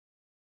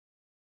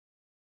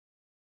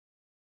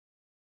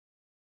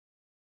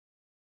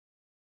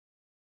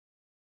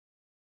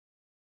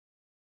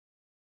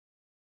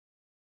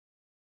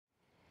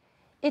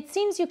It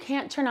seems you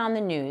can't turn on the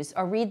news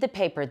or read the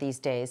paper these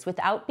days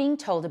without being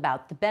told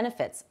about the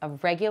benefits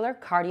of regular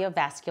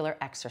cardiovascular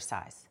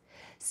exercise.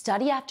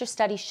 Study after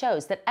study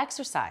shows that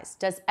exercise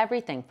does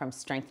everything from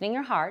strengthening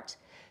your heart,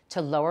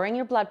 to lowering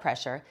your blood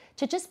pressure,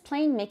 to just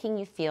plain making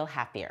you feel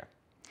happier.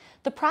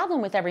 The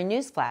problem with every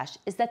news flash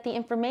is that the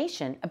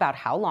information about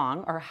how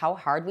long or how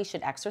hard we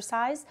should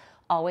exercise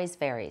always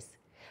varies.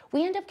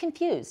 We end up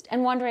confused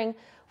and wondering,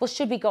 well,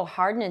 should we go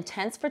hard and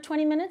intense for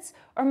 20 minutes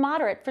or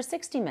moderate for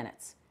 60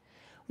 minutes?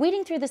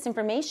 Weeding through this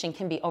information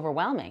can be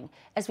overwhelming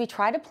as we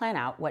try to plan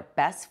out what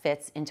best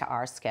fits into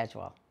our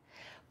schedule.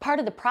 Part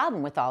of the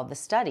problem with all of the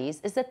studies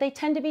is that they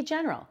tend to be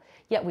general,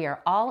 yet we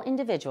are all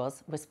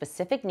individuals with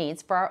specific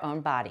needs for our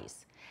own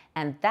bodies.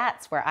 And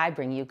that's where I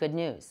bring you good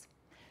news.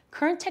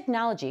 Current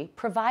technology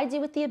provides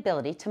you with the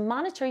ability to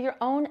monitor your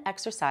own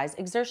exercise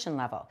exertion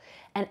level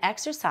and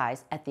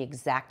exercise at the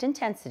exact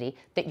intensity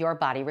that your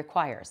body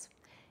requires.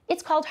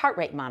 It's called heart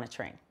rate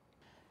monitoring.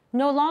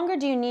 No longer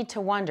do you need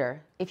to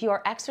wonder if you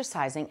are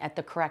exercising at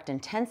the correct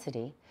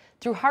intensity.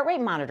 Through heart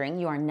rate monitoring,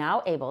 you are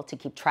now able to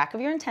keep track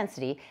of your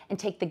intensity and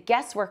take the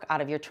guesswork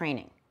out of your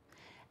training.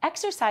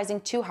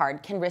 Exercising too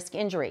hard can risk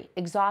injury,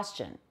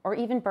 exhaustion, or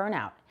even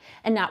burnout.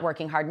 And not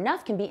working hard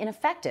enough can be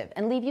ineffective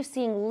and leave you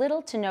seeing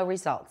little to no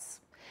results.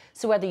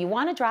 So whether you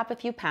want to drop a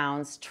few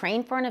pounds,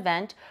 train for an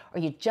event, or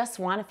you just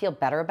want to feel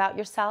better about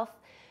yourself,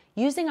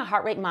 using a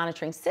heart rate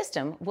monitoring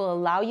system will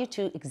allow you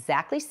to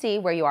exactly see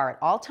where you are at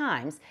all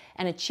times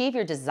and achieve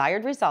your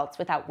desired results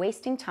without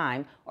wasting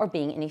time or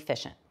being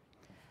inefficient.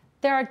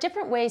 There are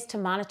different ways to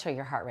monitor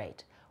your heart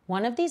rate.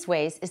 One of these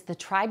ways is the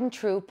tried and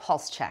true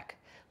pulse check.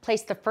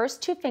 Place the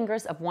first two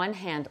fingers of one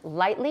hand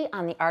lightly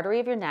on the artery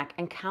of your neck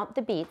and count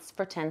the beats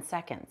for 10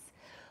 seconds.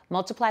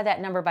 Multiply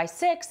that number by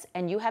 6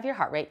 and you have your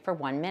heart rate for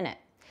 1 minute.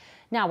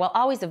 Now, while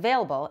always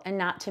available and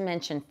not to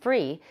mention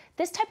free,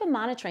 this type of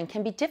monitoring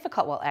can be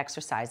difficult while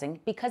exercising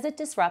because it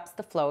disrupts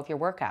the flow of your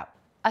workout.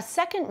 A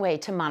second way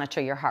to monitor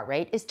your heart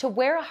rate is to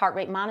wear a heart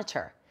rate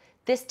monitor.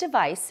 This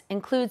device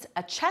includes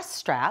a chest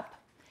strap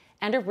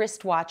and a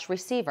wristwatch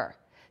receiver.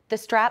 The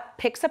strap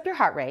picks up your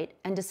heart rate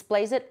and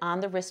displays it on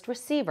the wrist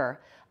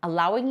receiver,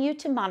 allowing you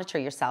to monitor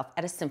yourself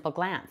at a simple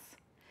glance.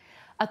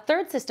 A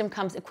third system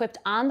comes equipped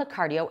on the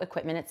cardio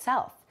equipment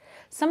itself.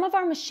 Some of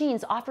our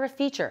machines offer a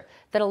feature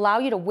that allow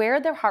you to wear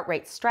the heart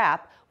rate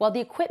strap while the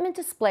equipment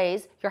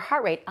displays your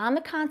heart rate on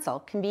the console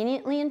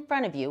conveniently in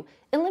front of you,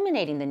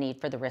 eliminating the need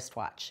for the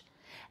wristwatch.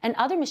 And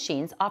other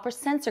machines offer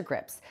sensor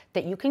grips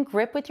that you can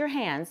grip with your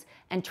hands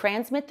and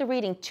transmit the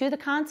reading to the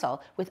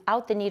console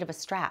without the need of a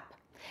strap.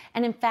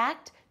 And in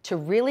fact, to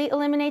really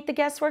eliminate the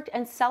guesswork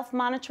and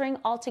self-monitoring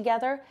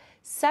altogether,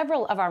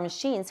 several of our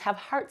machines have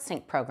heart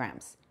sync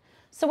programs.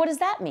 So what does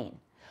that mean?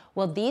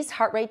 Well, these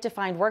heart rate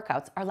defined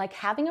workouts are like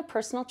having a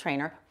personal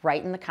trainer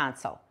right in the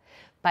console.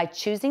 By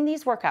choosing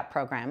these workout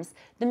programs,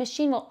 the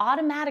machine will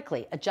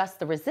automatically adjust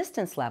the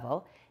resistance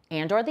level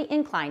and/or the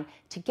incline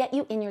to get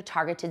you in your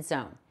targeted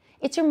zone.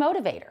 It's your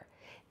motivator.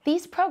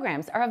 These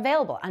programs are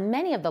available on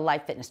many of the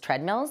Life Fitness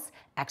treadmills,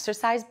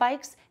 exercise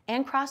bikes,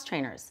 and cross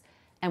trainers,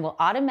 and will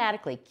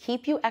automatically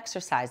keep you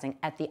exercising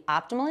at the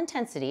optimal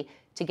intensity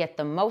to get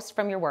the most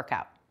from your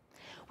workout.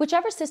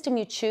 Whichever system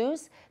you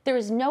choose, there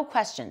is no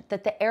question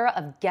that the era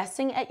of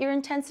guessing at your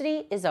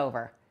intensity is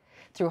over.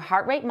 Through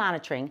heart rate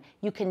monitoring,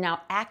 you can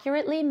now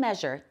accurately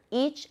measure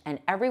each and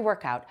every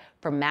workout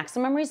for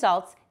maximum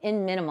results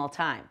in minimal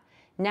time.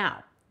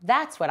 Now,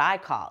 that's what I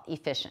call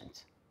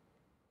efficient.